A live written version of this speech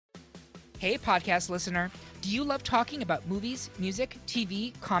Hey, podcast listener. Do you love talking about movies, music,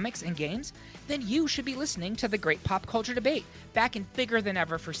 TV, comics, and games? Then you should be listening to The Great Pop Culture Debate, back and bigger than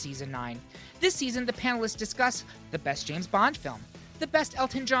ever for Season 9. This season, the panelists discuss the best James Bond film, the best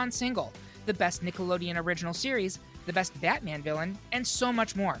Elton John single, the best Nickelodeon original series, the best Batman villain, and so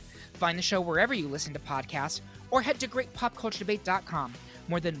much more. Find the show wherever you listen to podcasts, or head to greatpopculturedebate.com.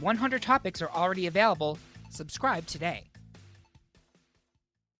 More than 100 topics are already available. Subscribe today.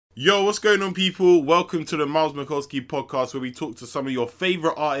 Yo, what's going on, people? Welcome to the Miles Mikulski podcast, where we talk to some of your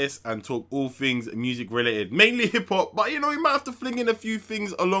favourite artists and talk all things music related. Mainly hip-hop, but you know, we might have to fling in a few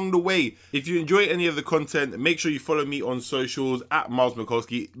things along the way. If you enjoy any of the content, make sure you follow me on socials at Miles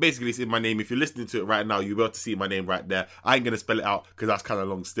Mikulski. Basically, it's in my name. If you're listening to it right now, you'll be able to see my name right there. I ain't going to spell it out because that's kind of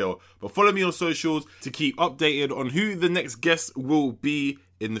long still. But follow me on socials to keep updated on who the next guest will be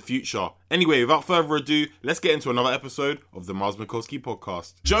in the future. Anyway, without further ado, let's get into another episode of the Miles Mikulski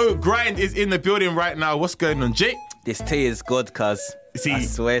podcast. Joe Grind is in the building right now. What's going on, Jake? This tea is good, cuz. See, I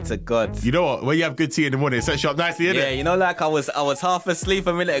swear to God. You know what? When you have good tea in the morning, it sets you up nicely, innit? Yeah, you know, like I was half asleep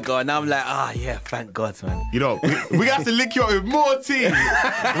a minute ago, and now I'm like, yeah, thank God, man. You know, we have to link you up with more tea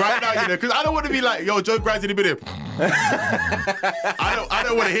right now, you know, because I don't want to be like, yo, Joe Grind's in the building. I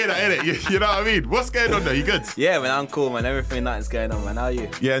don't want to hear that, innit? You know what I mean? What's going on there? You good? Yeah, man, I'm cool, man. Nothing's going on, man. How are you?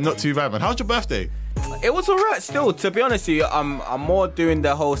 Yeah, not too bad, man. How's your birthday? It was alright still, to be honest with you. I'm more doing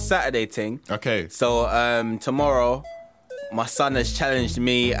the whole Saturday thing. Okay. So tomorrow, my son has challenged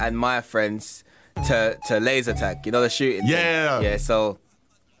me and my friends to laser tag. You know the shooting thing? Yeah, so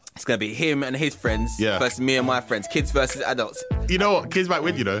it's going to be him and his friends versus me and my friends. Kids versus adults. You know what? Kids might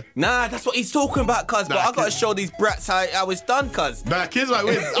win, you know? Nah, that's what he's talking about, cuz. But I got to show these brats how it's done, cuz. Nah, kids might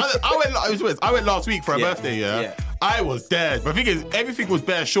win. I went last week for a birthday, yeah. I was dead. But the thing is, everything was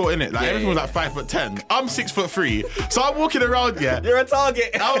bare short, innit? Like, everything was like 5'10". I'm 6'3". So I'm walking around, You're a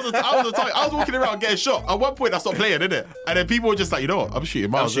target. I was a target. I was walking around getting shot. At one point, I stopped playing, innit? And then people were just like, you know what? I'm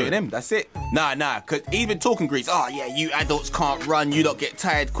shooting Miles. I'm shooting him. That's it. Nah. Cause he's been talking Greece. Oh, yeah, you adults can't run. You don't get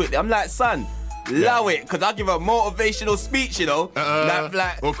tired quickly. I'm like, son, allow it. Because I give a motivational speech, you know?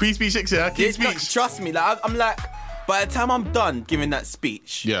 Well, Queen Speech 6, yeah? Queen Speech. Trust me. Like, I'm like, by the time I'm done giving that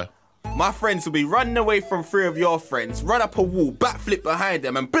speech, my friends will be running away from 3 of your friends, run up a wall, backflip behind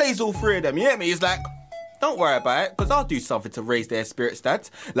them, and blaze all 3 of them. You hear me? He's like, don't worry about it, because I'll do something to raise their spirit stats.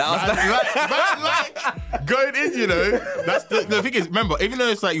 Like, going in, you know. That's the thing is, remember, even though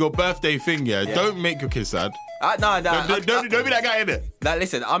it's like your birthday thing, don't make your kids sad. No. Don't be that guy, innit? Now,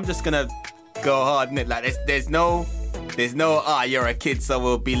 listen, I'm just going to go hard, innit? Like, there's no, you're a kid, so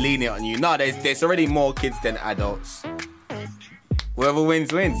we'll be lenient on you. No, there's already more kids than adults. Whoever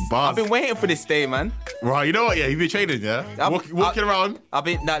wins, wins. Bars. I've been waiting for this day, man. Right, you know what? Yeah, you've been training, yeah? Walking around. I've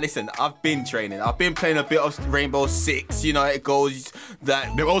been training. I've been playing a bit of Rainbow Six. You know, it goes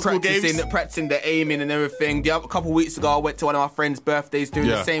that the old school games. Practicing the aiming and everything. A couple of weeks ago, I went to one of my friends' birthdays doing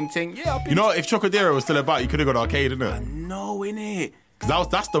the same thing. Yeah, you know what? If Chocodero was still about, you could have gone arcade, innit? I know, innit? Because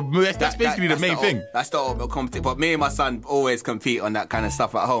that's basically the main thing. That's the ultimate competition. But me and my son always compete on that kind of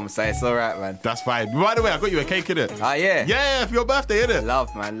stuff at home, so it's all right, man. That's fine. By the way, I got you a cake, innit? Ah, yeah. Yeah, for your birthday, innit?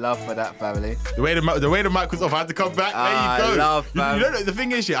 Love, man. Love for that, family. The way the mic was off, I had to come back. There you go. Love, man. You know, the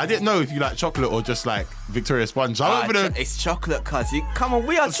thing is, I didn't know if you like chocolate or just like Victoria Sponge. It's chocolate, cuz. Come on,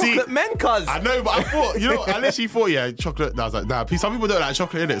 we are chocolate men, cuz. I know, but I thought, I literally thought, chocolate. I was like, nah, some people don't like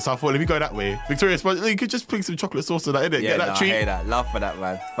chocolate, innit? So I thought, let me go that way. Victoria Sponge, you could just put some chocolate sauce on that, innit? Yeah, get that treat. I hate that. Love for that,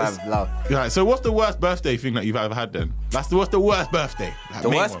 man. Love. Right, so what's the worst birthday thing that you've ever had then? What's the worst birthday? The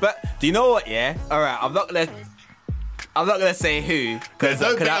worst do you know what, yeah? Alright, I'm not gonna say who, because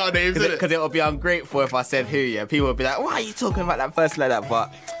it would be ungrateful if I said who, yeah. People would be like, why are you talking about that person like that?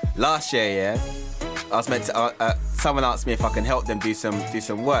 But last year, yeah, I was meant to someone asked me if I can help them do some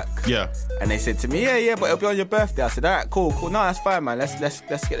work. Yeah. And they said to me, yeah, but it'll be on your birthday. I said, alright, cool. No, that's fine, man. Let's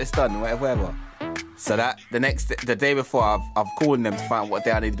get this done, whatever. So that the day before, I've called them to find out what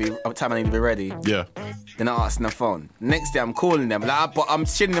time I need to be ready. Yeah. Then I asked them the phone. Next day I'm calling them. But I'm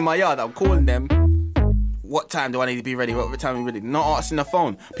chilling in my yard. I'm calling them. What time do I need to be ready? What time are you ready? Not answering the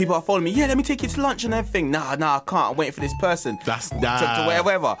phone. People are phoning me. Yeah, let me take you to lunch and everything. Nah, I can't. I'm waiting for this person. That's to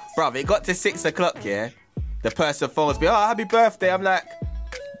whatever. Bruv, it got to 6 o'clock. Yeah. The person phones me. Oh, happy birthday. I'm like.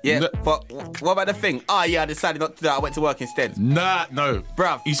 Yeah, but what about the thing? I decided not to do that. I went to work instead. Nah, no.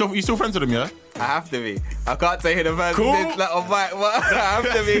 Bruv. You still friends with them, yeah? I have to be. I can't tell you the person cool. did like on mic. I have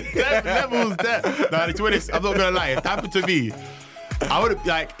to be. Levels there. Nah, to be honest, I'm not gonna lie. If that happened to me, I would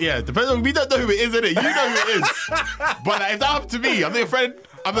depends on, we don't know who it is, innit? You know who it is. But like, if that happened to me, I'm not your friend,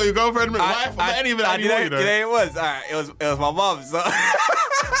 I'm not your girlfriend, wife, I'm not any of it anymore, you know? You know it was? Alright, it was my mum, so.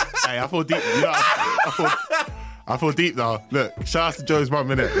 Hey, I feel deep, you know, I feel deep now. Look, shout out to Joe's mum,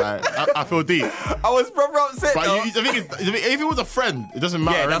 innit? Like, I feel deep. I was proper upset. But if it was a friend, it doesn't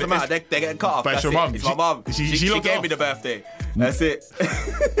matter. Yeah, it doesn't matter. They're getting cut off. But That's it's your mum. It's my mum. She gave me the birthday. That's it.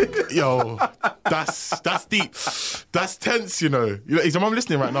 Yo, that's deep. That's tense, you know. Is your mum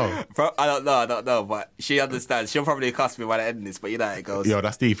listening right now? I don't know, but she understands. She'll probably cuss me by the end of this, but you know how it goes. Yo,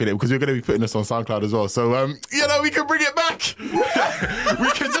 that's deep, innit? Because we're going to be putting this on SoundCloud as well. So, we can bring it back.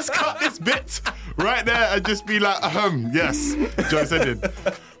 We can just cut this bit right there and just be like, yes, Joe said it.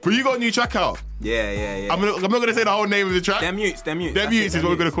 But you got a new track out. Yeah. I'm not going to say the whole name of the track. Them Mutes is what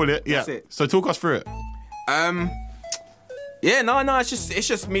we're going to call it. Yeah. That's it. So talk us through it. Yeah, no, it's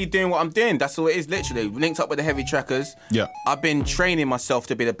just me doing what I'm doing. That's all it is, literally. Linked up with the Heavy Trackers. Yeah. I've been training myself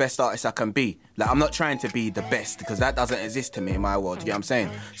to be the best artist I can be. Like, I'm not trying to be the best because that doesn't exist to me in my world, you get what I'm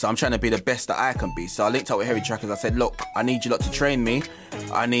saying? So I'm trying to be the best that I can be. So I linked up with Heavy Trackers. I said, look, I need you lot to train me.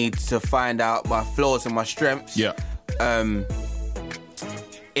 I need to find out my flaws and my strengths. Yeah.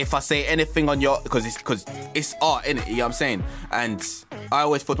 If I say anything on your... Because it's art, innit? You know what I'm saying? And I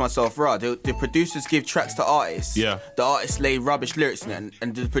always thought to myself, the producers give tracks to artists. Yeah. The artists lay rubbish lyrics in it,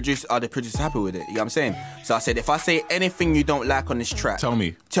 and the producers happy with it? You know what I'm saying? So I said, if I say anything you don't like on this track... Tell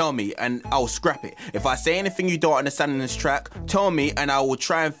me, and I'll scrap it. If I say anything you don't understand on this track, tell me, and I will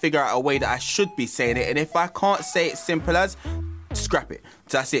try and figure out a way that I should be saying it. And if I can't say it simple as... scrap it.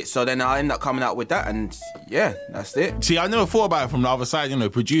 That's it. So then I end up coming out with that, and yeah, that's it. See, I never thought about it from the other side, you know,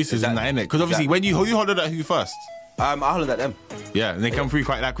 producers and that, innit? Because obviously, when you hollered at who first? I hollered at them. Yeah, and they come through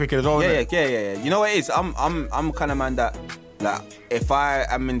quite that quick as well. Yeah. You know what it is? I'm kind of man that, like, if I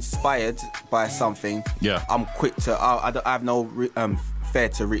am inspired by something, I'm quick to. I have no fear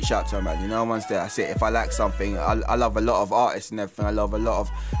to reach out to them, man. You know, once there, I say if I like something, I love a lot of artists and everything. I love a lot of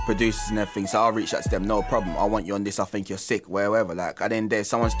producers and everything. So I'll reach out to them, no problem. I want you on this. I think you're sick, wherever. Like, at the end of the day,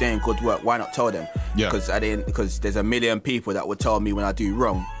 someone's doing good work. Why not tell them? Yeah. Because there's a million people that would tell me when I do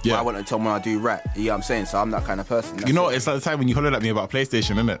wrong. Yeah. Why wouldn't tell me when I do right? You know what I'm saying? So I'm that kind of person. You know, it's like the time when you hollered at me about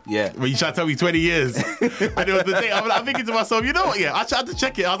PlayStation, isn't it? Yeah. When you tried to tell me 20 years. And it was the thing. I'm thinking to myself, you know what? Yeah, I tried to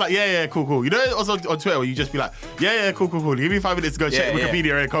check it. I was like, yeah, cool. You know, also on Twitter where you just be like, yeah, cool. Give me 5 minutes to go check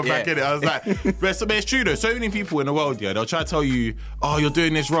Wikipedia and come back in it. I was like, but it's true though. So many people in the world, they'll try to tell you, oh, you're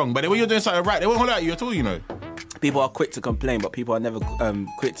doing this wrong. But then when you're doing something right, they won't holler at you at all, you know. People are quick to complain, but people are never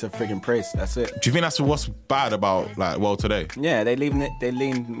quick to friggin' praise. That's it. Do you think that's what's bad about like world today? Yeah, they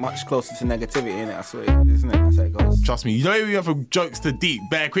lean much closer to negativity, innit? That's what it is, isn't it? That's how it goes. Trust me, you don't even have from jokes to deep,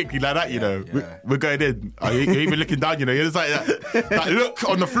 bare quickly like that, you know. Yeah. We're going in. You're even looking down, you know. You're just like that look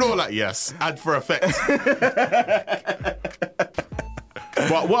on the floor, like, yes, add for effect.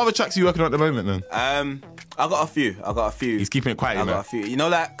 What other tracks are you working on at the moment then? I got a few. He's keeping it quiet, I got a few. You know,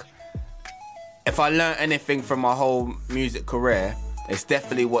 like, if I learned anything from my whole music career, it's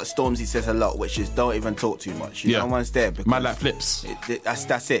definitely what Stormzy says a lot, which is don't even talk too much. You know, one's there. Man, like flips.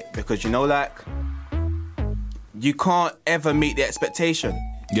 That's it. Because, you know, like, you can't ever meet the expectation.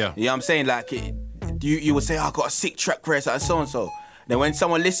 Yeah. You know what I'm saying? Like, you would say, oh, I got a sick track career, and so. Then when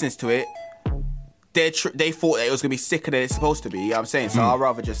someone listens to it, they thought that it was going to be sicker than it's supposed to be. You know what I'm saying? So I'd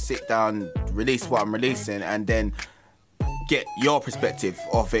rather just sit down, release what I'm releasing, and then get your perspective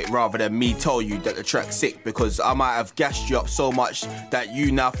of it rather than me tell you that the track's sick, because I might have gassed you up so much that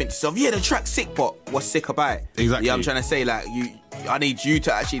you now think to yourself, yeah, the track's sick, but what's sick about it? Exactly. You know what I'm trying to say? Like, I need you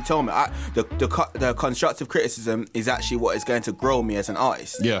to actually tell me. The constructive criticism is actually what is going to grow me as an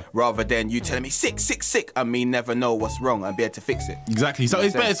artist. Yeah. Rather than you telling me sick, and me never know what's wrong and be able to fix it. Exactly. So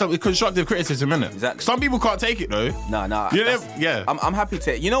it's better. So it's constructive criticism, isn't it? Exactly. Some people can't take it though. No. Yeah. I'm happy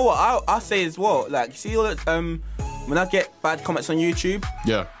to. You know what? I'll say as well. Like, you see all that. When I get bad comments on YouTube,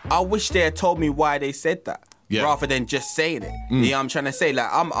 I wish they had told me why they said that. Yeah. Rather than just saying it. You know what I'm trying to say? Like,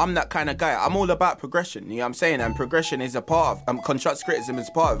 I'm that kind of guy. I'm all about progression. You know what I'm saying? And progression is a part of... constructive criticism is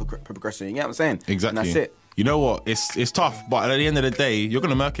part of progression. You know what I'm saying? Exactly. And that's it. You know what? It's tough, but at the end of the day, you're going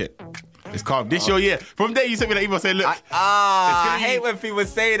to murk it. It's calm. This your year. From there, you sent me that email saying, look. I hate when people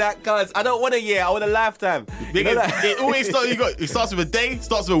say that, cuz I don't want a year, I want a lifetime. It always starts, it starts with a day,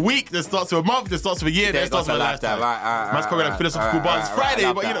 starts with a week, then starts with a month, then starts with a year, then starts with a lifetime. Man's probably like philosophical bars.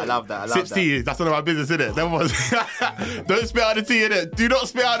 Friday, but you know. I love that. Sips tea, that's none of my business, innit? Don't spit out the tea, innit? Do not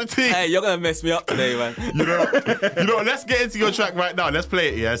spit out the tea. Hey, you're going to mess me up today, man. You know, let's get into your track right now. Let's play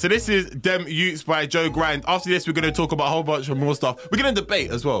it, yeah? So this is Them Utes by Joe Grind. After this, we're going to talk about a whole bunch of more stuff. We're going to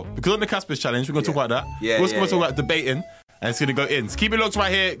debate as well, because on the Casper's Challenge, we're going to talk about that. We're going to talk about debating, and it's going to go in. So keep it locked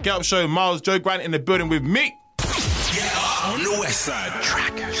right here. Get Up Show, Miles, Joe Grant in the building with me. Yeah, on the West Side.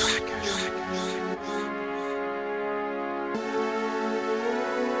 Trackers.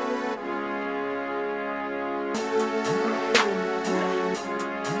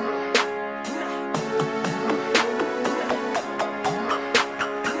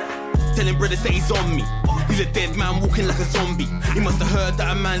 telling brothers that he's on me. He's a dead man walking like a zombie. He must have heard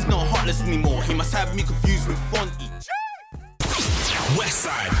that a man's not heartless anymore. He must have me confused with Fonty.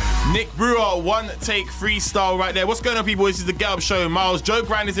 Westside. Nick Brewer, one take freestyle right there. What's going on, people? This is the Get Up Show. Miles, Joe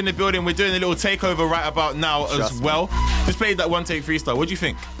Grind is in the building. We're doing a little takeover right about now as well. Just played that one take freestyle. What do you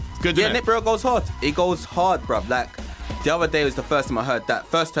think? It's good, Yeah, isn't Nick it? Brewer goes hard. He goes hard, bruv. Like, the other day was the first time I heard that.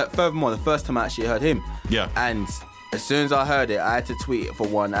 Furthermore, the first time I actually heard him. Yeah. And as soon as I heard it, I had to tweet it for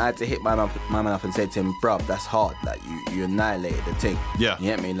one. I had to hit my man up and say to him, bruv, that's hard. Like, you annihilated the thing. Yeah. You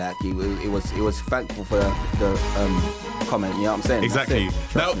get me? Like, he was thankful for the comment. You know what I'm saying? Exactly.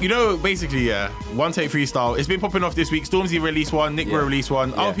 Now, you know, basically, yeah, one take freestyle. It's been popping off this week. Stormzy released one. Nick Brewer released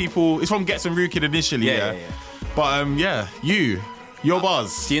one. Other people, it's from Gets and Rookie initially, yeah. But, your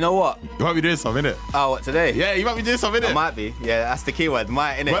buzz. Do you know what? You might be doing something, innit? Oh, what, today? Yeah, you might be doing something, innit? I might be. Yeah, that's the key word.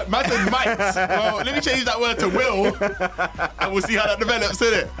 Might, innit? Man said might. Well, let me change that word to will, and we'll see how that develops,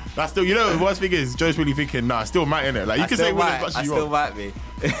 innit? That's still, you know, the worst thing is, Joe's really thinking, nah, still might, innit? Like, you can say will as much as you want. I still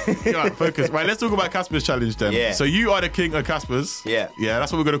might be. Right, focus. Right, let's talk about Casper's challenge then. Yeah. So you are the king of Casper's. Yeah. Yeah,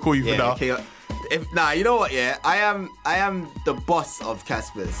 that's what we're gonna call you for now. You know what? Yeah, I am the boss of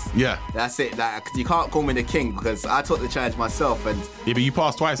Casper's. Yeah. That's it. Like, you can't call me the king because I took the challenge myself, and Yeah, but you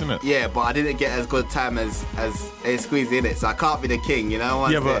passed twice, innit? yeah, but I didn't get as good time as A Squeezy in it, so I can't be the king. You know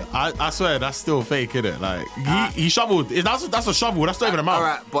what? Yeah, but I swear that's still fake, innit? Like he shoveled. That's a shovel. That's not even a mouth. All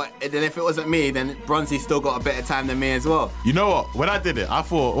right, but then if it wasn't me, then Bronzy still got a better time than me as well. You know what? When I did it, I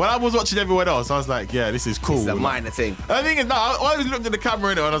thought when I was watching everyone else, I was like, yeah, this is cool. It's a Like, minor thing. the thing is, no, I always looked at the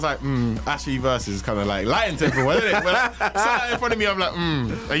camera in it and I was like, Ashley versus kind of like lying to everyone, isn't it? When I saw that in front of me, I'm like,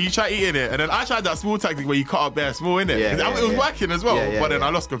 and you try eating it. And then I tried that small tactic where you cut up bare small, innit? Yeah, it was working as well. But then I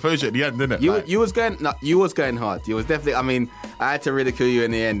lost composure at the end, didn't it? You was going hard. You was definitely. I mean, I had to ridicule you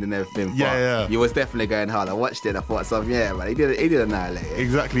in the end and everything. But you was definitely going hard. I watched it. I thought, man, he did annihilate it.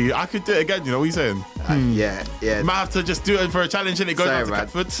 Exactly. I could do it again. You know what you're saying? Yeah. Might have to just do it for a challenge and it goes down to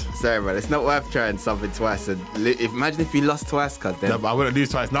Catford. Sorry, man. It's not worth trying something twice. And imagine if you lost twice, cuz then. No, but I wouldn't lose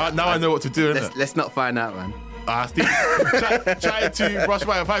twice. Now I know what to do. Let's not find out, man. Steve, try to brush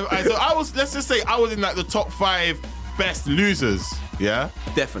my 5. So let's just say I was in like the top 5 best losers. Yeah,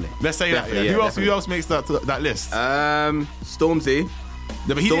 definitely. Let's say definitely, that. Yeah. Who else makes that list? Stormzy.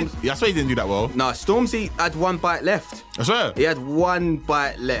 Yeah, but I swear he didn't do that well. No, Stormzy had one bite left. I swear. He had one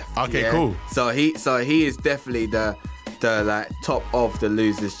bite left. Okay, cool. So he is definitely the like top of the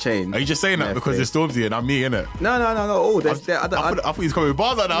losers chain. Are you just saying that because it's Stormzy and I'm me, innit? No. Oh, I thought he was coming with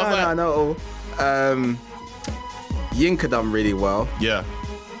bars like that. No. Yinka done really well. Yeah.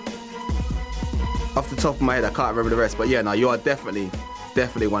 Off the top of my head, I can't remember the rest, but yeah, no, you are definitely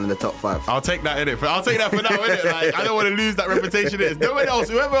one of the top 5. I'll take that, innit? I'll take that for now, innit? Like, I don't want to lose that reputation.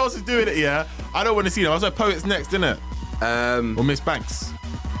 Whoever else is doing it, yeah, I don't want to see them. I was like, Poet's next, innit? Or Miss Banks.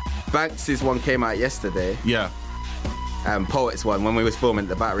 Banks' one came out yesterday. Yeah. Poet's one when we was filming,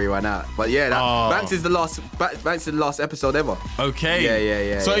 the battery ran out. But yeah, Banks is the last episode ever. Okay.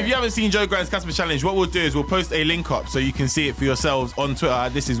 Yeah. So if you haven't seen Joe Grind's Casper Challenge, what we'll do is we'll post a link up so you can see it for yourselves on Twitter.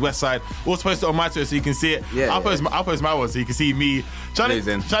 This is Westside. We'll also post it on my Twitter so you can see it. I'll post my one so you can see me trying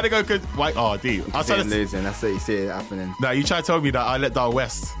to go. I'll try to losing. That's what you see it happening. Nah, you try to tell me that I let down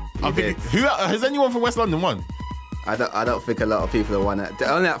West. I'm thinking, who has anyone from West London won? I don't think a lot of people have won it.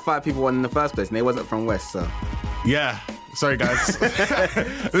 Only like 5 people won in the first place, and they wasn't from West, so. Yeah. Sorry, guys.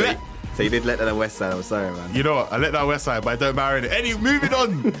 So you did let down the West Side. I'm sorry, man. You know what? I let down West Side, but I don't marry it. Moving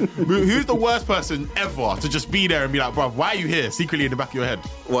on. Who's the worst person ever to just be there and be like, bruv, why are you here? Secretly in the back of your head.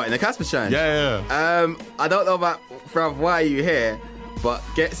 What, in the Casper Challenge? Yeah. I don't know about, bruv, why are you here? But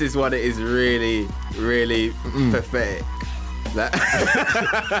Gets' one is really, really pathetic. Like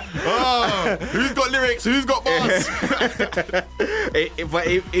who's got lyrics? Who's got bars? But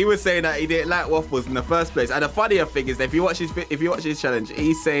he was saying that he didn't like waffles in the first place. And the funnier thing is that if you watch his challenge,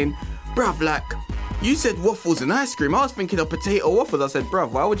 he's saying, bruv, like, you said waffles and ice cream. I was thinking of potato waffles. I said,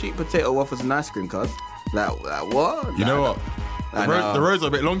 bruv, why would you eat potato waffles and ice cream, cuz? Like what? You know what? The roads are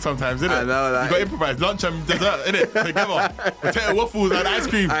a bit long sometimes, isn't it? I know that. You got to improvise lunch and dessert, innit? Together. Potato waffles and ice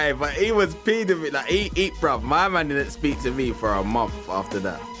cream. Aye, but he was peeing me. Like, bruv, my man didn't speak to me for a month after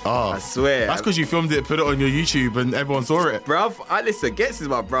that. I swear. That's because you filmed it, put it on your YouTube, and everyone saw it. Bruv, listen, Gets is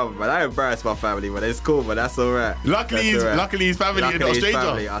my brother, man. I embarrass my family, but it's cool, but that's alright. Luckily, his family and not a stranger.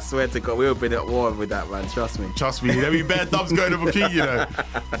 Family. I swear to God, we'll be at war with that, man. Trust me. There'll be bare dubs going over key, you know.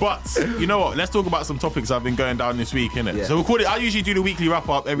 But, you know what? Let's talk about some topics that have been going down this week, innit? Yeah. So I usually do the weekly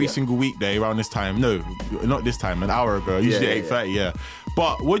wrap-up every single weekday around this time. No, not this time, an hour ago. Usually at 8:30,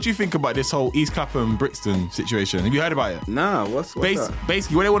 But what do you think about this whole East Clapham Brixton situation? Have you heard about it? No, what's that?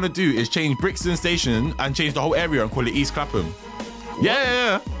 Basically, what they want to do is change Brixton Station and change the whole area and call it East Clapham.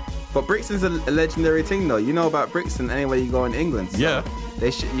 Yeah. But Brixton's a legendary thing, though. You know about Brixton anywhere you go in England. So Yeah.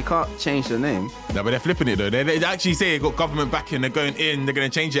 You can't change the name. No, but they're flipping it though. They actually say it got government backing. They're going in. They're going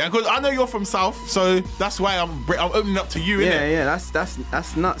to change it. And because I know you're from South, so that's why I'm opening up to you. Yeah.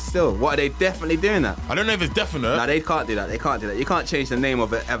 That's nuts. Still, what are they definitely doing that? I don't know if it's definite. No, they can't do that. You can't change the name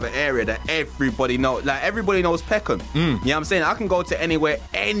of an area that everybody knows. Like everybody knows Peckham. You know what I'm saying? I can go to anywhere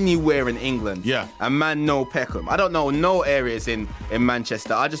in England. Yeah. And man know Peckham. I don't know no areas in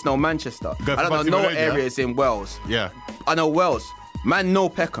Manchester. I just know Manchester. I don't know no areas in Wales. Yeah. I know Wales. Man know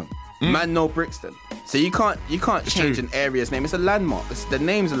Peckham. Man know Brixton. So you can't change an area's name. It's a landmark. The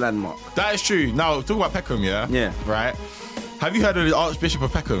name's a landmark. That is true. Now, talk about Peckham, yeah? Yeah. Right? Have you heard of the Archbishop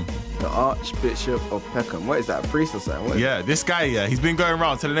of Peckham? The Archbishop of Peckham. What is that, a priest or something? Yeah, this guy, he's been going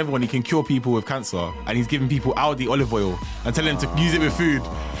around telling everyone he can cure people with cancer. And he's giving people Aldi olive oil and telling them to use it with food.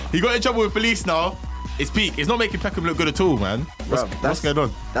 He got in trouble with police now. It's peak. It's not making Peckham look good at all, man. What's going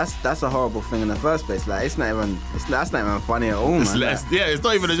on? That's a horrible thing in the first place. Like, that's not even funny at all, man. It's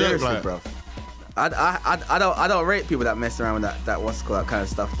not even a joke, like. Bro. I don't rate people that mess around with that kind of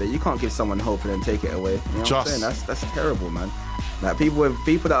stuff. That you can't give someone hope and then take it away. You know what I'm saying? That's terrible, man. Like people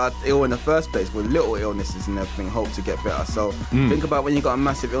that are ill in the first place with little illnesses and everything hope to get better. So think about when you got a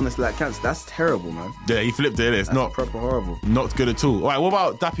massive illness like cancer. That's terrible, man. Yeah, he flipped it. It's not proper horrible. Not good at all. All right, what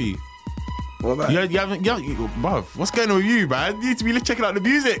about Dappy? What about? Bruv, what's going on with you, man? You need to be checking out the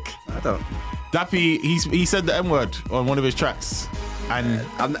music. I don't. Dappy, he said the N-word on one of his tracks. And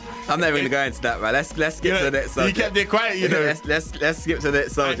I'm not even gonna go into that, man. Let's skip to the next subject. He kept it quiet, you know. let's skip to the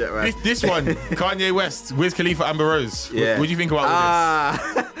next subject, man. This one, Kanye West, Wiz Khalifa, Amber Rose. Yeah. What do you think about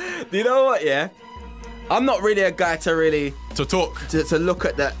all this? Do you know what? Yeah, I'm not really a guy to really talk to look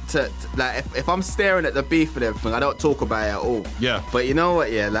at that. Like if I'm staring at the beef and everything, I don't talk about it at all. Yeah. But you know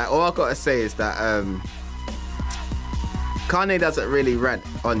what? Yeah, like all I gotta say is that Kanye doesn't really rant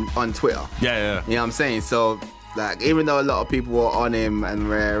on Twitter. Yeah. You know what I'm saying? So. Like, even though a lot of people were on him and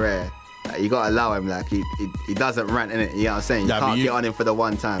rare, you gotta allow him. Like, he doesn't rant, innit? You know what I'm saying? You can't get on him for the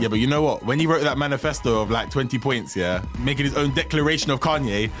one time. Yeah, but you know what? When he wrote that manifesto of like 20 points, yeah, making his own declaration of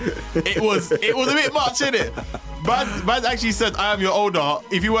Kanye, it was a bit much, innit? Bad actually said, "I am your older.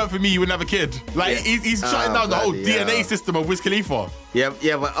 If you weren't for me, you wouldn't have a kid." Like, he's shutting down the whole DNA system of Wiz Khalifa. Yeah,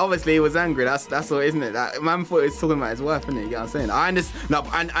 but obviously he was angry. That's all, isn't it? That man thought he was talking about his wife, innit? You get what I'm saying? I understand.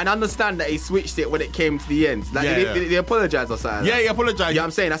 And understand that he switched it when it came to the end. Like, did he apologise or something? Yeah, he apologised. You know what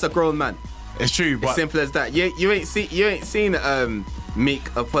I'm saying? That's a grown man. It's true, but it's simple as that. You ain't seen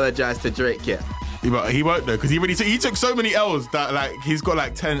Meek apologise to Drake yet. But he won't though, because he took so many L's that like he's got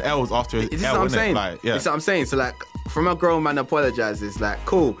like 10 L's after his L. This is what I'm saying. Like, yeah. This is what I'm saying. So like, from a grown man apologises, like,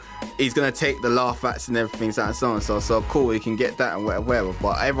 cool. He's gonna take the laugh at and everything, so and so cool. He can get that and whatever.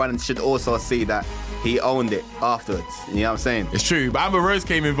 But everyone should also see that he owned it afterwards. You know what I'm saying? It's true. But Amber Rose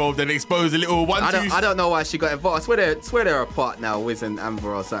came involved and exposed a little one. I don't know why she got involved. I swear they're apart now, Wiz and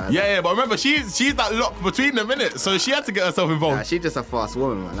Amber or something. Yeah. But remember, she's that lock between them, innit? So she had to get herself involved. Nah, she's just a fast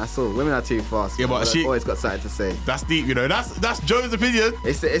woman, man. That's all. Women are too fast. Yeah, but she always got something to say. That's deep, you know. That's Joe's opinion.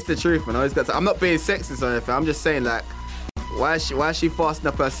 It's the truth, man. Always got to, I'm not being sexist or anything. I'm just saying, like, why is she fastening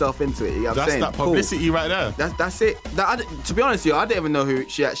up herself into it? You know what I'm saying? That's that publicity right there. That's it. To be honest with you, I don't even know who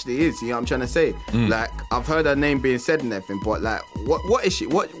she actually is. You know what I'm trying to say? Like, I've heard her name being said and everything, but like, what is she?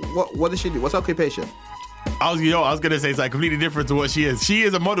 What does she do? What's her occupation? I was gonna say something completely different to what she is. She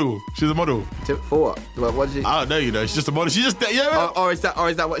is a model. She's a model. For what? What is she? I don't know. You know, she's just a model. She's just Or is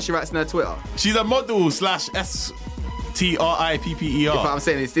that what she writes on her Twitter? She's a model / STRIPPER. If I'm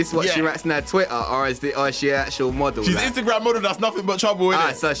saying, is this what she writes on her Twitter, or is she an actual model? She's an Instagram model. That's nothing but trouble,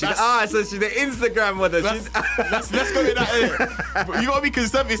 innit? So she's an Instagram model. Let's go with that. You gotta be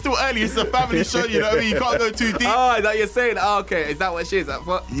conservative. It's still early. It's a family show. You know what I mean? You can't go too deep. Oh, that you're saying? Oh, okay. Is that what she is?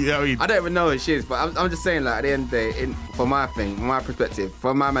 What? Yeah, I don't even know who she is, but I'm just saying, like, at the end of the day, from my perspective,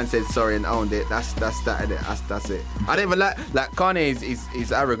 from my man said sorry and owned it. That's that. That's it. I don't even like Kanye.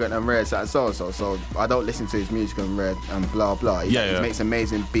 He's arrogant and rare, so I don't listen to his music and rare and blah blah. He makes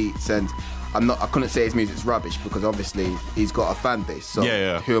amazing beats, and I couldn't say his music's rubbish because obviously he's got a fan base. So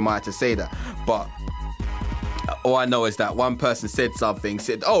who am I to say that? But all I know is that one person said,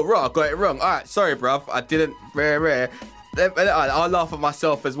 "Oh, right, I got it wrong. All right, sorry, bruv, I didn't." Rare. I'll laugh at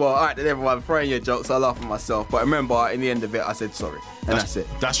myself as well. All right, then everyone throwing your jokes, I'll laugh at myf. But remember, in the end of it, I said sorry. And that's it.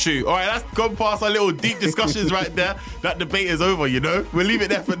 That's true. All right, that's gone past our little deep discussions right there. That debate is over, you know. We'll leave it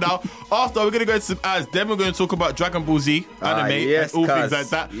there for now. After, we're going to go into some ads. Then we're going to talk about Dragon Ball Z anime and all things like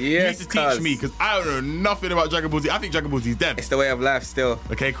that. You need to teach me because I don't know nothing about Dragon Ball Z. I think Dragon Ball Z is dead. It's the way of life still.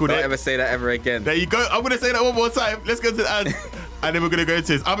 Okay, cool. Don't ever say that ever again. There you go. I'm going to say that one more time. Let's go to the ads. and then we're gonna go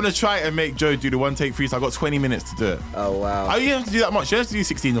into this. I'm gonna try and make Joe do the one take freestyle. I got 20 minutes to do it. Oh wow! Oh, you don't have to do that much. You have to do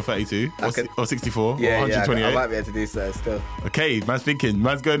 16 or 32 or 64 or 128. I might be able to do so still. Okay, man's thinking.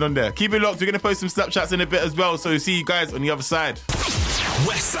 Man's going on there. Keep it locked. We're gonna post some Snapchats in a bit as well. So see you guys on the other side.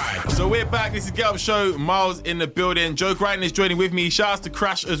 Westside. So we're back. This is Get Up Show. Miles in the building. Joe Grind is joining with me. Shout out to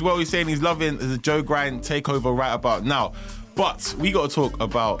Crash as well. He's saying he's loving the Joe Grind takeover right about now. But we got to talk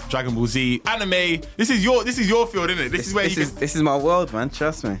about Dragon Ball Z anime. This is your field, isn't it? This is my world, man.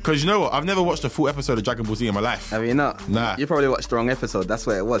 Trust me. Because you know what? I've never watched a full episode of Dragon Ball Z in my life. Have you not? Nah. You probably watched the wrong episode. That's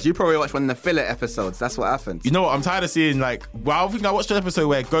what it was. You probably watched one of the filler episodes. That's what happened. You know what? I'm tired of seeing I think I watched an episode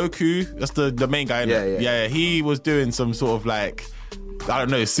where Goku, that's the main guy, yeah, he was doing some sort of I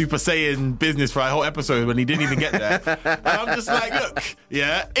don't know, Super Saiyan business for a whole episode when he didn't even get there. And I'm just like, look,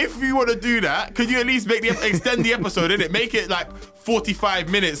 yeah, if you want to do that, could you at least extend the episode, innit? Make it 45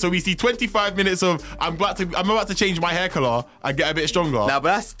 minutes so we see 25 minutes of I'm about to change my hair color and get a bit stronger. Nah,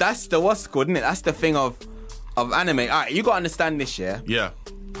 but that's the what's good, isn't it? That's the thing of anime. All right, you got to understand this, yeah? Yeah.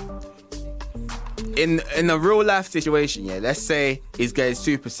 In a real life situation, yeah, let's say he's getting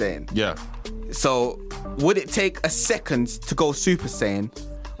Super Saiyan. Yeah. So, would it take a second to go Super Saiyan?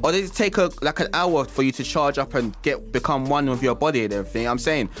 Or does it take an hour for you to charge up and become one with your body and everything? I'm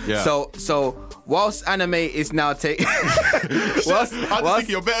saying. Yeah. So whilst anime is now taking...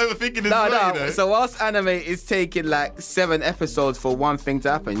 You're better thinking this way, you know? So whilst anime is taking 7 episodes for one thing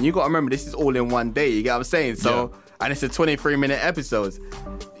to happen, you got to remember this is all in one day, you get what I'm saying? So... Yeah. And it's a 23-minute episodes.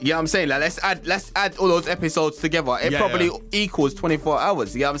 You know what I'm saying? Let's add all those episodes together. It probably equals 24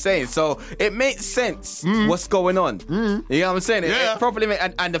 hours. You know what I'm saying? So it makes sense what's going on. You know what I'm saying? Yeah. It probably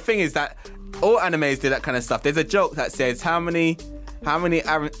and the thing is that all animes do that kind of stuff. There's a joke that says how many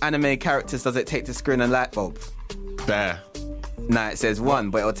anime characters does it take to screen a light bulb? There. Nah, it says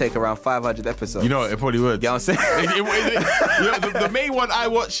 1, but it'll take around 500 episodes. You know, it probably would. You know what I'm saying? The main one I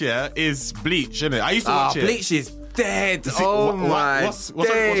watch here is Bleach, isn't it? I used to watch it. Bleach is dead. My what's on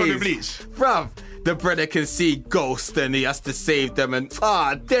the Bleach? Bruv, the brother can see ghosts and he has to save them and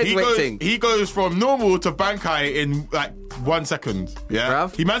dead waiting. He goes from normal to Bankai in 1 second. Yeah.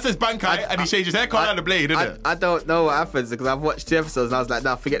 Bruv. He man says Bankai and he changes hair color and the blade, isn't it? I don't know what happens because I've watched 2 episodes and I was like,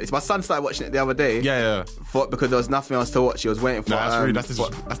 nah, forget this. My son started watching it the other day. Yeah. Because there was nothing else to watch. He was waiting for that's rude.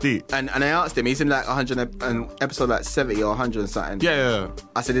 That's deep. And I asked him, he's in 100 and episode 70 or 100 and something. Yeah.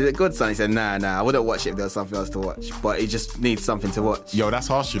 I said, is it good, son? He said, nah, I wouldn't watch it if there was something else to watch. But he just needs something to watch. Yo, that's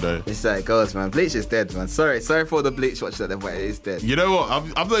harsh, you know. It's how it goes, man. Bleach is dead, man. Sorry for all the Bleach watchers out there, but it is dead. You know what?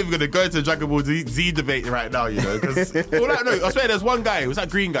 I'm not even going to go into the Dragon Ball Z debate right now, you know, because I swear there's one guy, it was that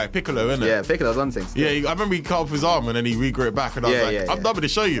green guy, Piccolo, isn't it? Yeah, Piccolo's on things. Yeah, I remember he cut off his arm and then he regrew it back and I was I'm done with the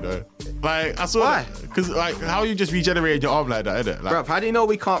show, you know. I saw Why? Because how you just regenerated your arm like that, innit? Bruv, how do you know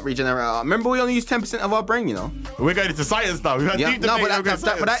we can't regenerate our arm? Remember we only use 10% of our brain, you know? We're going into science now. We've had deep debate. No, but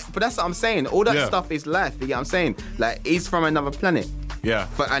that's what I'm saying. All that stuff is life, you get what I'm saying? He's from another planet. Yeah.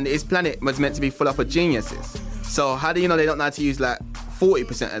 And his planet was meant to be full up of geniuses. So how do you know they don't know how to use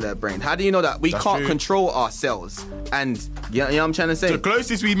 40% of their brain? How do you know that we can't control ourselves? And you know what I'm trying to say? The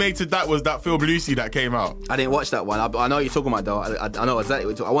closest we made to that was that film Lucy that came out. I didn't watch that one. I know what you're talking about though. I know exactly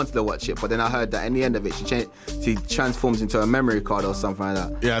what you're talking. I wanted to watch it, but then I heard that in the end of it, she transforms into a memory card or something like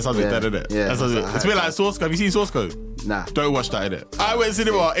that. Yeah, that sounds dead, isn't it? Yeah, it's a bit like Source Code. Have you seen Source Code? Nah. Don't watch that, innit? I went to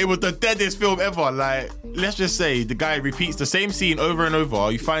cinema. It was the deadest film ever. Let's just say the guy repeats the same scene over and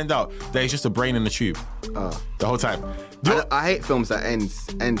over. You find out that it's just a brain in the tube the whole time. I hate films that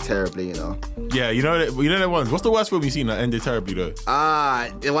end terribly, you know. Yeah, you know the ones. What's the worst film you've seen that ended terribly though?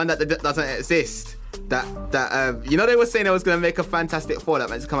 The one that doesn't exist. That you know they were saying they was gonna make a Fantastic Four that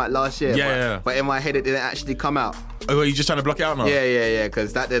meant to come out last year. But in my head it didn't actually come out. Oh, are you just trying to block it out now? Yeah,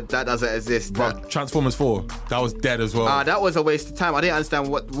 because that doesn't exist. Bro, Transformers 4, that was dead as well. That was a waste of time. I didn't understand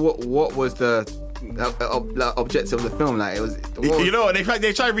what was the objective of the film. It was. You know, they tried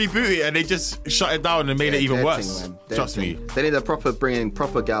to reboot it and they just shut it down and made it even worse. Trust me. They need to bring in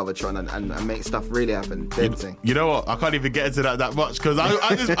proper Galvatron and make stuff really happen. You know what? I can't even get into that much because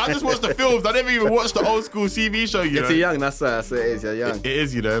I just watched the films. I never even watched the old school TV show. You're too young. That's it is. You're young. It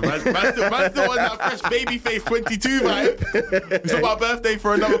is. You know, man still on that fresh baby face 22 vibe. It's not my birthday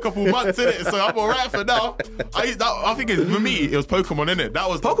for another couple months, innit? So I'm alright for now. I think for me it was Pokemon, innit? That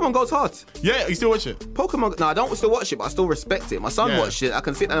was Pokemon goes hard. Yeah, you still watch it? Pokemon. No, I don't still watch it, but I still respect it. My son watched it. I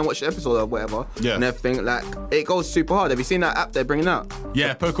can sit down and watch the episode or whatever. Yeah. And everything. It goes super hard. Have you seen that app they're bringing out?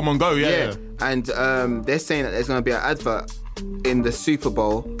 Yeah, Pokemon Go. Yeah. And they're saying that there's going to be an advert in the Super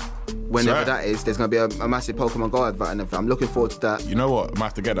Bowl. Whenever that is, there's going to be a massive Pokemon Go advert and everything. I'm looking forward to that. You know what? I might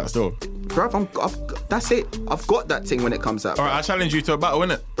have to get that still. bruv, that's it. I've got that thing when it comes out. All right, I challenge you to a battle,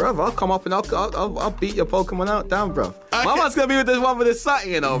 innit? Bruv, I'll come up and I'll beat your Pokemon down, bruv. Okay. My one's gonna be with this one with the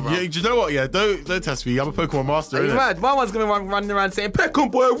satin, you know, bruv. Yeah, do you know what? Yeah, don't test me. I'm a Pokemon master. Are you mad? My one's gonna be running around saying,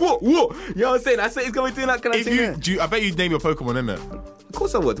 Pekon boy, what? You know what I'm saying? That's it. He's gonna be doing that kind of thing. I bet you'd name your Pokemon, innit? Of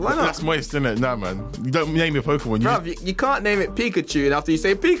course I would. Why not? That's moist, innit? Nah, man. You don't name your Pokemon. Bruv, you can't name it Pikachu, and after you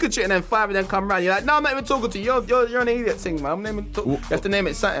say Pikachu, and then 5 of them come around, you're like, no, I'm not even talking to you. You're an idiot thing, man. You have to name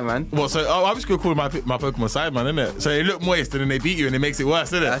it something, man. What? So I'm just gonna call my Pokemon Sideman, innit? So they look moist, and then they beat you, and it makes it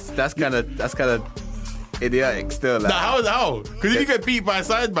worse, innit? That's kind of idiotic still. Like. Nah, how? Because if you get beat by a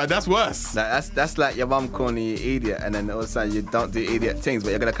Sideman, that's worse. That's like your mum calling you idiot, and then all of a sudden you don't do idiot things, but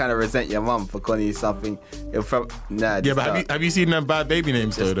you're gonna kind of resent your mum for calling you something. Yeah, but have you seen them bad baby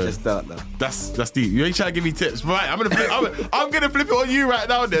names though? Just don't though. That's deep. You ain't trying to give me tips, right? I'm gonna flip it on you right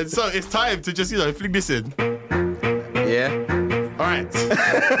now. Then, so it's time to just fling this in. Yeah. All right.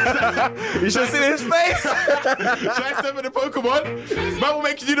 You should have seen his face. Should I step in the Pokemon? Man will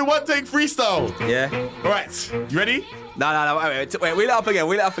make you do the one take freestyle. Yeah. All right. You ready? No. Wait. Wheel it up again.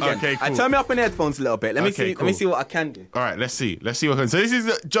 Okay, cool. Turn me up in the headphones a little bit. Let me see. Cool. Let me see what I can do. All right. Let's see what can. So this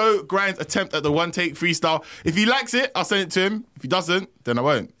is Joe Grind's attempt at the one take freestyle. If he likes it, I'll send it to him. If he doesn't, then I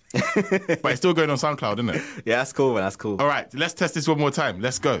won't. But it's still going on SoundCloud, isn't it? Yeah, that's cool, man. That's cool. All right. Let's test this one more time.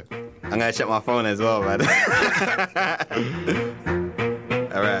 Let's go. I'm gonna check my phone as well, man.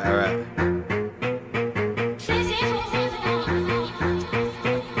 All right.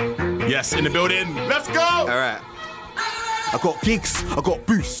 Yes, in the building. Let's go. All right. I got gigs, I got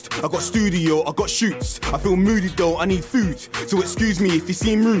boost, I got studio, I got shoots. I feel moody though, I need food, so excuse me if you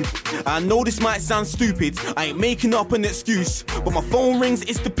seem rude. I know this might sound stupid, I ain't making up an excuse, but my phone rings,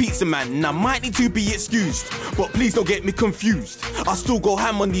 it's the pizza man, and I might need to be excused. But please don't get me confused, I still go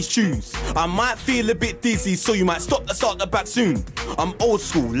ham on these tunes. I might feel a bit dizzy, so you might start the back soon. I'm old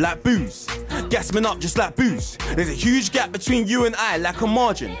school, like booze, gassing up just like booze. There's a huge gap between you and I, like a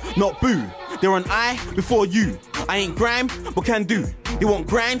margin, not boo. They're an I before you. I ain't grime, but can do. They want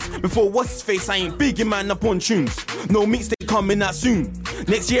grind before what's his face. I ain't bigging man up on tunes. No meats, they coming out soon.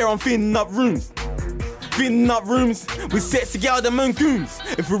 Next year I'm filling up rooms. With sets together and goons.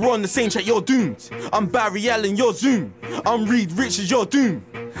 If we're on the same track, you're doomed. I'm Barry Allen, you're Zoom. I'm Reed Richards, you're Doom.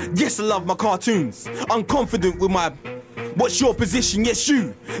 Yes, I love my cartoons. I'm confident with my... What's your position? Yes,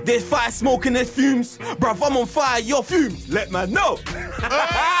 you. There's fire, smoke, and there's fumes. Bruv, I'm on fire, you're fumes. Let man know.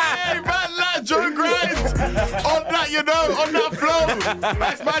 Hey, man, lad, Joe Grind. On that, on that flow.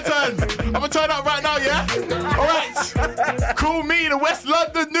 It's my turn. I'm gonna turn up right now, yeah? All right. Call me the West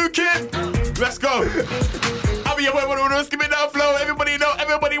London new kid. Let's go. I mean, let's give it that flow. Everybody know,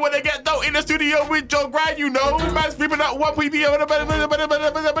 everybody when they get down in the studio with Joe Grind, man's ripping out one PB.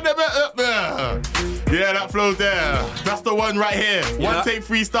 Yeah, that flow there. That's the one right here. One take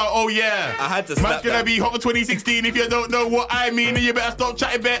freestyle. Oh yeah. I had to snap man's gonna that. be hot for 2016. If you don't know what I mean, then you better stop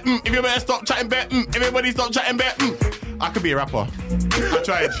chatting bet. If you better stop chatting bet. Everybody stop chatting bet. I could be a rapper. I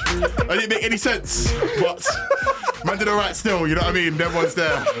tried. I didn't make any sense, but man did alright still. You know what I mean? Them ones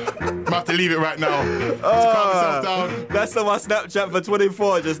there. I'm have to leave it right now. To calm myself down. That's on my Snapchat for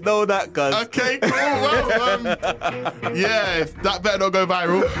 24. Just know that, cuz. Okay, cool. Well, yeah, that better not go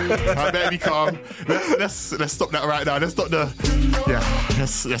viral. I better be calm. Let's stop that right now. Let's stop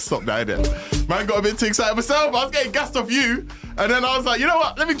let's stop that, innit? Man got a bit too excited myself. I was getting gassed off you, and then I was like, you know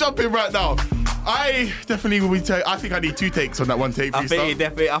what? Let me jump in right now. I definitely will be. I think I need 2 takes on that one take. I think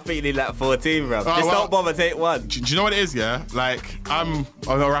you need like 14, bro. Just well, don't bother take one. Do you know what it is? Yeah, like I'm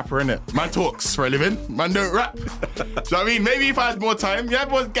not a rapper, innit? Man talks for a living. Man don't rap. Do you know what I mean? Maybe if I had more time,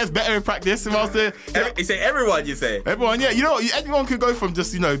 everyone gets better in practice. If I was to, You say everyone. You say everyone. Yeah, everyone could go from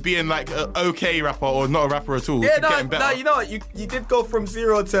just being like an okay rapper or not a rapper at all. Yeah, getting better. no. You know what? You did go from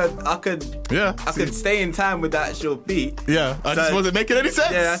 0 to I could stay in time with the actual beat. Yeah, I just wasn't making any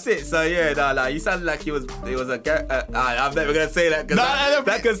sense. Yeah, that's it. So yeah, you sounded like it was I'm never gonna say that because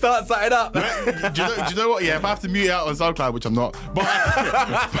that could start something up. Do you know what? Yeah, if I have to mute it out on SoundCloud, which I'm not, but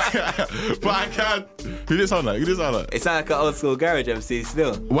I can. Who did it sound like? It sounds like an old school garage MC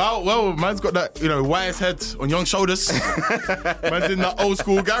still. Well, man's got that whitest head on young shoulders. Man's in that old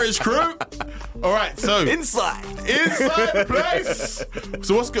school garage crew. All right, so inside the place.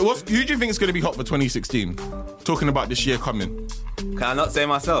 So who do you think is going to be hot for 2016? Talking about this year coming. Can I not say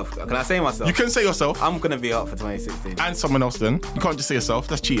myself? Can I say myself? You can say yourself. I'm going to be hot for 2016. And someone else then. You can't just say yourself.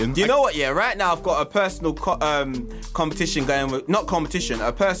 That's cheating. Do you know what? Yeah, right now I've got a personal competition going with... Not competition,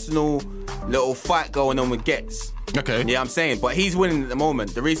 a personal little fight going on with Gets. Okay. Yeah, I'm saying. But he's winning at the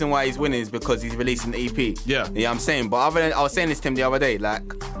moment. The reason why he's winning is because he's releasing the EP. Yeah. Yeah, I'm saying. But I was saying this to him the other day, like...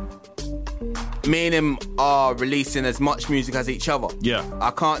 me and him are releasing as much music as each other. Yeah.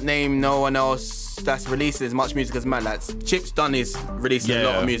 I can't name no one else that's releasing as much music as man. Like Chip's done his releasing a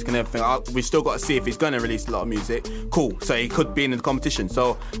lot of music and everything. We still got to see if he's going to release a lot of music. Cool. So he could be in the competition.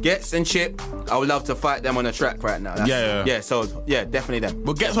 So Gets and Chip, I would love to fight them on a track right now. So definitely them.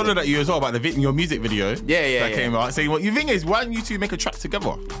 But Gets hollered at you as well about your music video. That came out. Saying what you think is, why don't you two make a track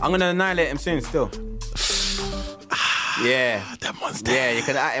together? I'm gonna annihilate him soon still. Yeah. Them ones there. Yeah, you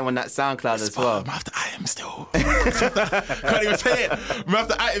can at him on that SoundCloud as well. I'm gonna have to at him still. Can't even say it. I'm gonna have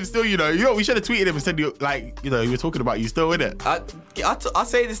to at him still, you know. We should have tweeted him and said, you were talking about you still in it. I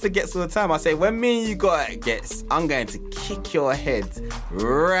say this to Gets all the time. I say, when me and you got at Gets, I'm going to kick your head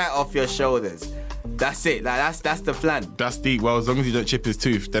right off your shoulders. That's it. Like that's the plan. That's deep. Well, as long as you don't chip his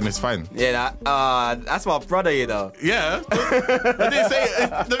tooth, then it's fine. Yeah, that's my brother, you know. Yeah. I didn't say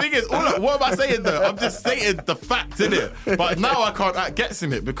it. The thing is, what am I saying though? I'm just stating the fact, innit? But now I can't Gets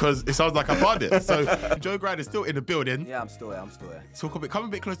in it because it sounds like I barred it. So Joe Grind is still in the building. Yeah, I'm still here. So come a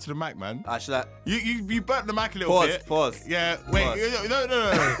bit closer to the mic, man. Should I? You burnt the mic a little bit. Pause. Yeah. Wait. No.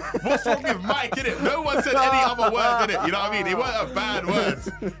 What's wrong with Mike, innit? No one said any other word, innit? You know what I mean? It weren't a bad words.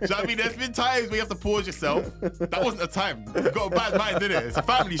 Do you know what I mean? There's been times where you have to pause yourself. That wasn't a time. You've got a bad mind, didn't it? It's a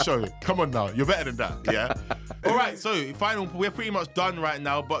family show. Come on now. You're better than that, yeah? All right, so we're pretty much done right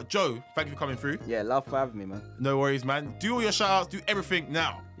now. But Joe, thank you for coming through. Yeah, love for having me, man. No worries, man. Do all your shout-outs, do everything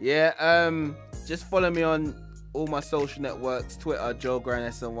now. Yeah, just follow me on all my social networks, Twitter, Joe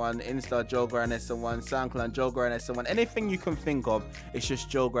Grind SN1, Insta, Joe Grind SN1, SoundCloud, Joe Grind SN1. Anything you can think of, it's just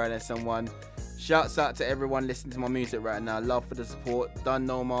Joe Grind SN1. Shouts out to everyone listening to my music right now. Love for the support. Done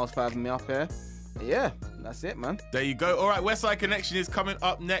no miles for having me up here. Yeah, that's it, man. There you go. All right, Westside Connection is coming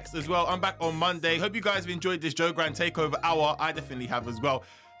up next as well. I'm back on Monday. Hope you guys have enjoyed this Joe Grind Takeover hour. I definitely have as well.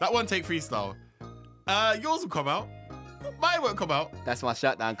 That one take freestyle. Yours will come out. Mine won't come out. That's my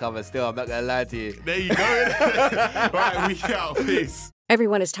shutdown cover still. I'm not going to lie to you. There you go. All right, we out. Peace.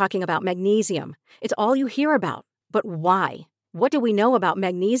 Everyone is talking about magnesium. It's all you hear about. But why? What do we know about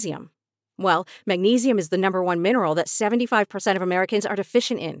magnesium? Well, magnesium is the #1 mineral that 75% of Americans are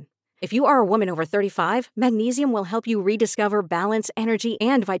deficient in. If you are a woman over 35, magnesium will help you rediscover balance, energy,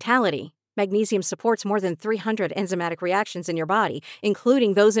 and vitality. Magnesium supports more than 300 enzymatic reactions in your body,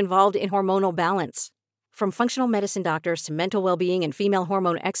 including those involved in hormonal balance. From functional medicine doctors to mental well-being and female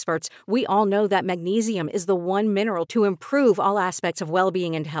hormone experts, we all know that magnesium is the one mineral to improve all aspects of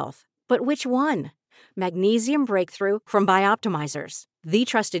well-being and health. But which one? Magnesium Breakthrough from Bioptimizers, the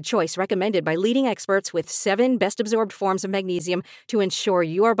trusted choice recommended by leading experts with 7 best-absorbed forms of magnesium to ensure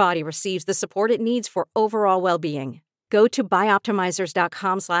your body receives the support it needs for overall well-being. Go to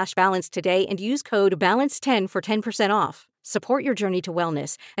bioptimizers.com/balance today and use code BALANCE10 for 10% off. Support your journey to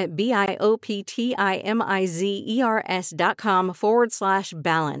wellness at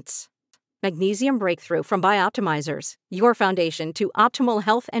bioptimizers.com/balance. Magnesium Breakthrough from Bioptimizers, your foundation to optimal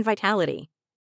health and vitality.